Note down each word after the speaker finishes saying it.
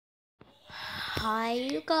Hi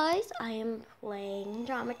you guys, I am playing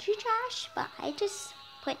Geometry Dash, but I just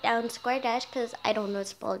put down Square Dash because I don't know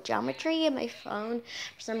spell geometry in my phone.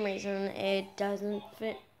 For some reason it doesn't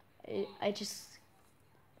fit. I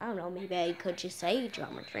don't know, maybe I could just say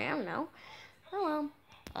geometry, I don't know. Oh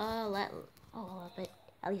well, but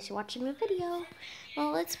at least you're watching the video.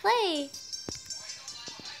 Well, let's play.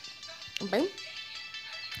 Boom.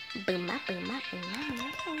 Boom, boom, boom, boom,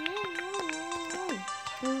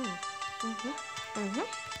 boom.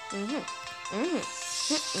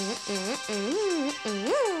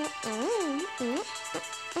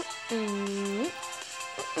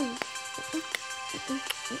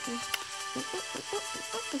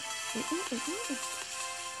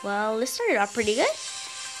 Well, this started off pretty good.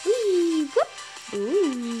 Wee, whoop,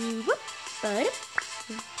 ooh, whoop, but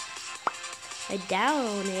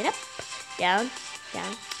down and up, down,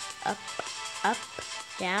 down, up,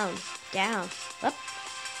 down, down, up.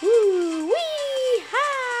 Woo, wee,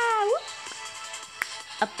 ha, whoop.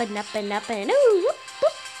 Up and up and up and ooh, whoop,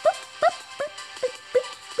 whoop, whoop, whoop, whoop, whoop,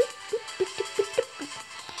 whoop, whoop, whoop, whoop, whoop.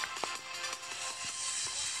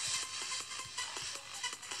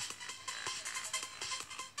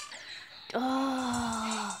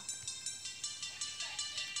 Oh,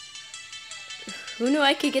 who knew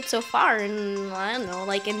I could get so far in, I don't know,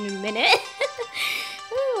 like in a minute?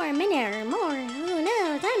 Ooh, or a minute or more. Who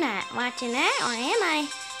knows? I'm not watching that, or am I?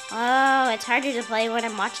 Oh, it's harder to play when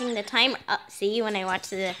I'm watching the timer. Oh, see, when I watch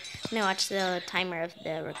the timer of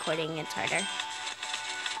the recording, it's harder.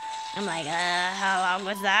 I'm like, how long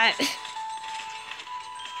was that?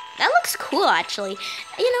 That looks cool, actually.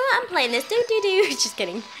 You know what? I'm playing this. Do. Just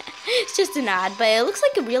kidding. It's just an ad, but it looks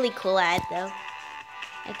like a really cool ad, though.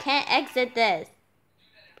 I can't exit this.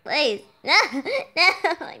 Please. No.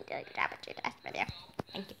 I'm doing a job at your desk right there.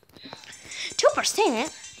 Thank you. 2%?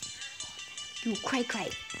 You cray.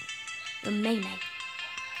 The May.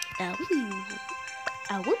 Oh,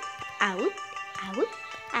 whoop, whoop, whoop,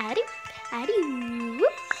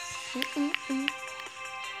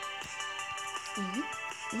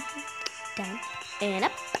 down and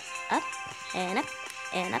up and up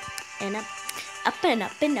and up and up, up and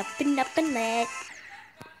up and up and up and let.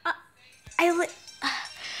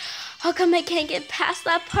 How come I can't get past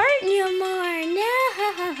that part no more? No,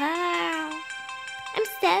 I'm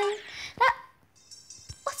so.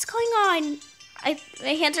 What's going on?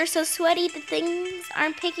 My hands are so sweaty. The things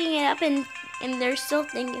aren't picking it up, and they're still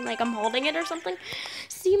thinking like I'm holding it or something.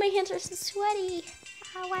 See, my hands are so sweaty.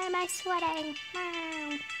 Oh, why am I sweating?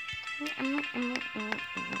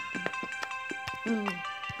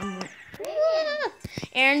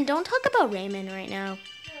 Aaron, don't talk about Raymond right now.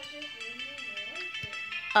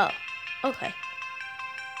 Oh, okay.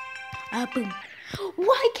 Boom.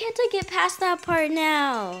 Why can't I get past that part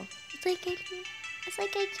now? It's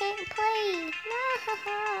like I can't play. No.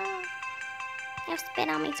 I have spit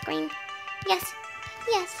on my screen. Yes.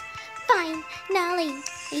 Fine. Nolly.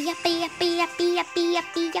 Yuppie. Yeti.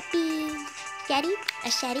 A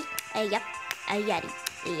shetty. A yup. A yeti.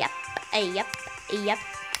 Yup. A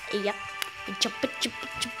yup.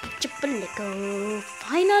 Chuppa licko.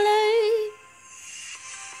 Finally.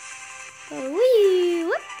 Wee.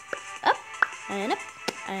 Whoop. Up and up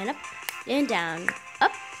and up and down.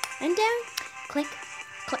 Up and down. Click,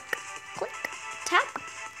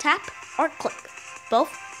 tap, or click.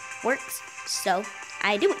 Both works, so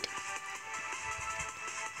I do it.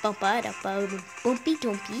 Bumpy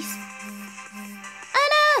dumpies. Oh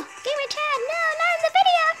no! Gamer Chad, no, not in the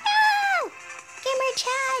video! No! Gamer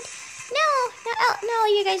Chad! No,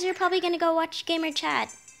 you guys are probably gonna go watch Gamer Chad.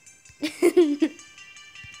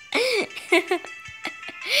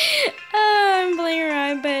 I'm playing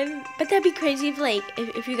around, but that'd be crazy if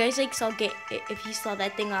you guys if you saw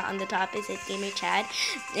that thing on the top, it said Gamer Chad,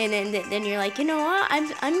 and then you're like, you know what,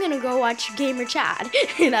 I'm gonna go watch Gamer Chad.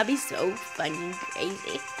 That'd be so funny and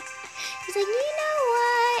crazy. He's like, you know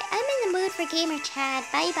what, I'm in the mood for Gamer Chad.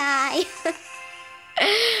 Bye.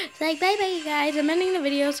 It's like, bye you guys. I'm ending the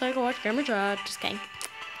video so I can watch Gamer Chad. Just kidding.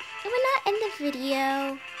 I will not end the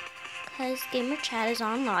video because Gamer Chad is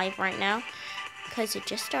on live right now. Because it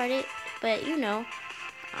just started, but you know,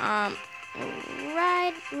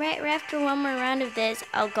 right after one more round of this,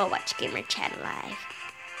 I'll go watch Gamer Chat live.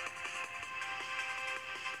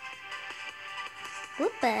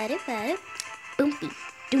 Whoop-a-doo, bumpy,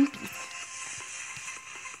 dumpy.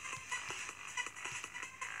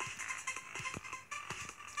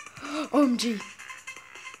 OMG.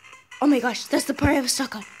 Oh my gosh, that's the part I was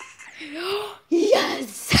stuck on.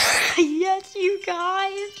 Yes! Yes, you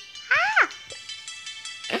guys!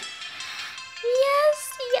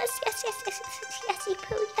 Yesy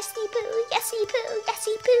poo, yesy poo, yesy poo,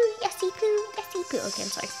 yesy poo, yesy poo, yesy Poopoo. Okay, I'm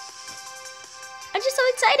sorry. I'm just so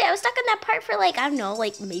excited. I was stuck on that part for like, I don't know,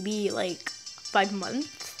 like maybe like 5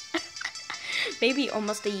 months. Maybe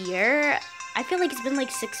almost a year. I feel like it's been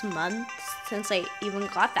like 6 months since I even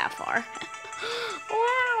got that far.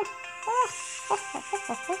 Wow.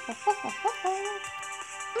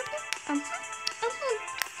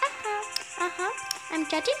 I'm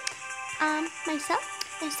judging myself.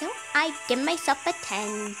 And so I give myself a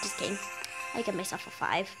 10. Just kidding. I give myself a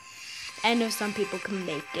 5. I know some people can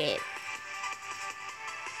make it.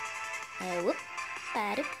 Whoop.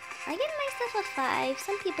 I give myself a 5.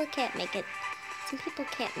 Some people can't make it. Some people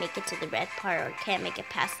can't make it to the red part or can't make it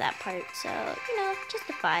past that part. So, you know, just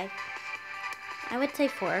a 5. I would say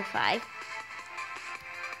 4 or 5.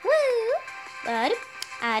 Woo! Adu,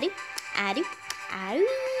 adu, adu, adu,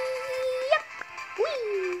 yuck,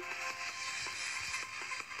 wee!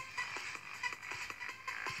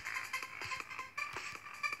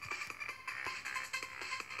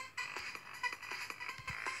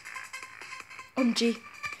 OMG,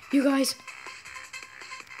 you guys.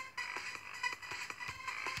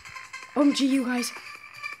 OMG, you guys.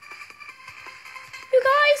 You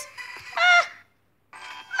guys!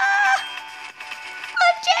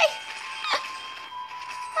 OMG!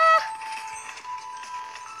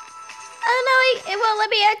 Oh no, it won't let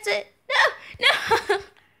me exit. No!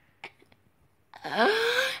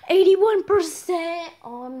 81%!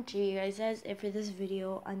 OMG, guys, that's it for this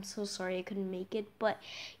video. I'm so sorry I couldn't make it, but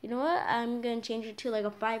you know what? I'm gonna change it to like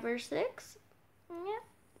a 5 or 6. Yeah.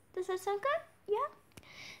 Does that sound good? Yeah.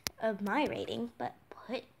 Of my rating, but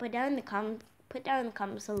put down in the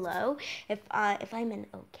comments below if I'm an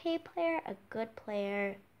okay player, a good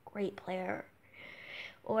player, great player,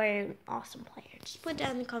 or an awesome player. Just put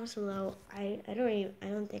down in the comments below. I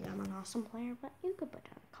don't think I'm an awesome player, but you could put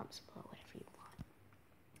down in the comments below whatever you want.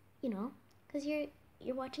 You know, because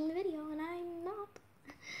you're watching the video and I'm not.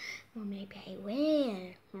 Well, maybe I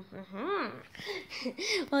will.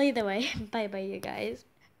 Well, either way, bye bye, you guys.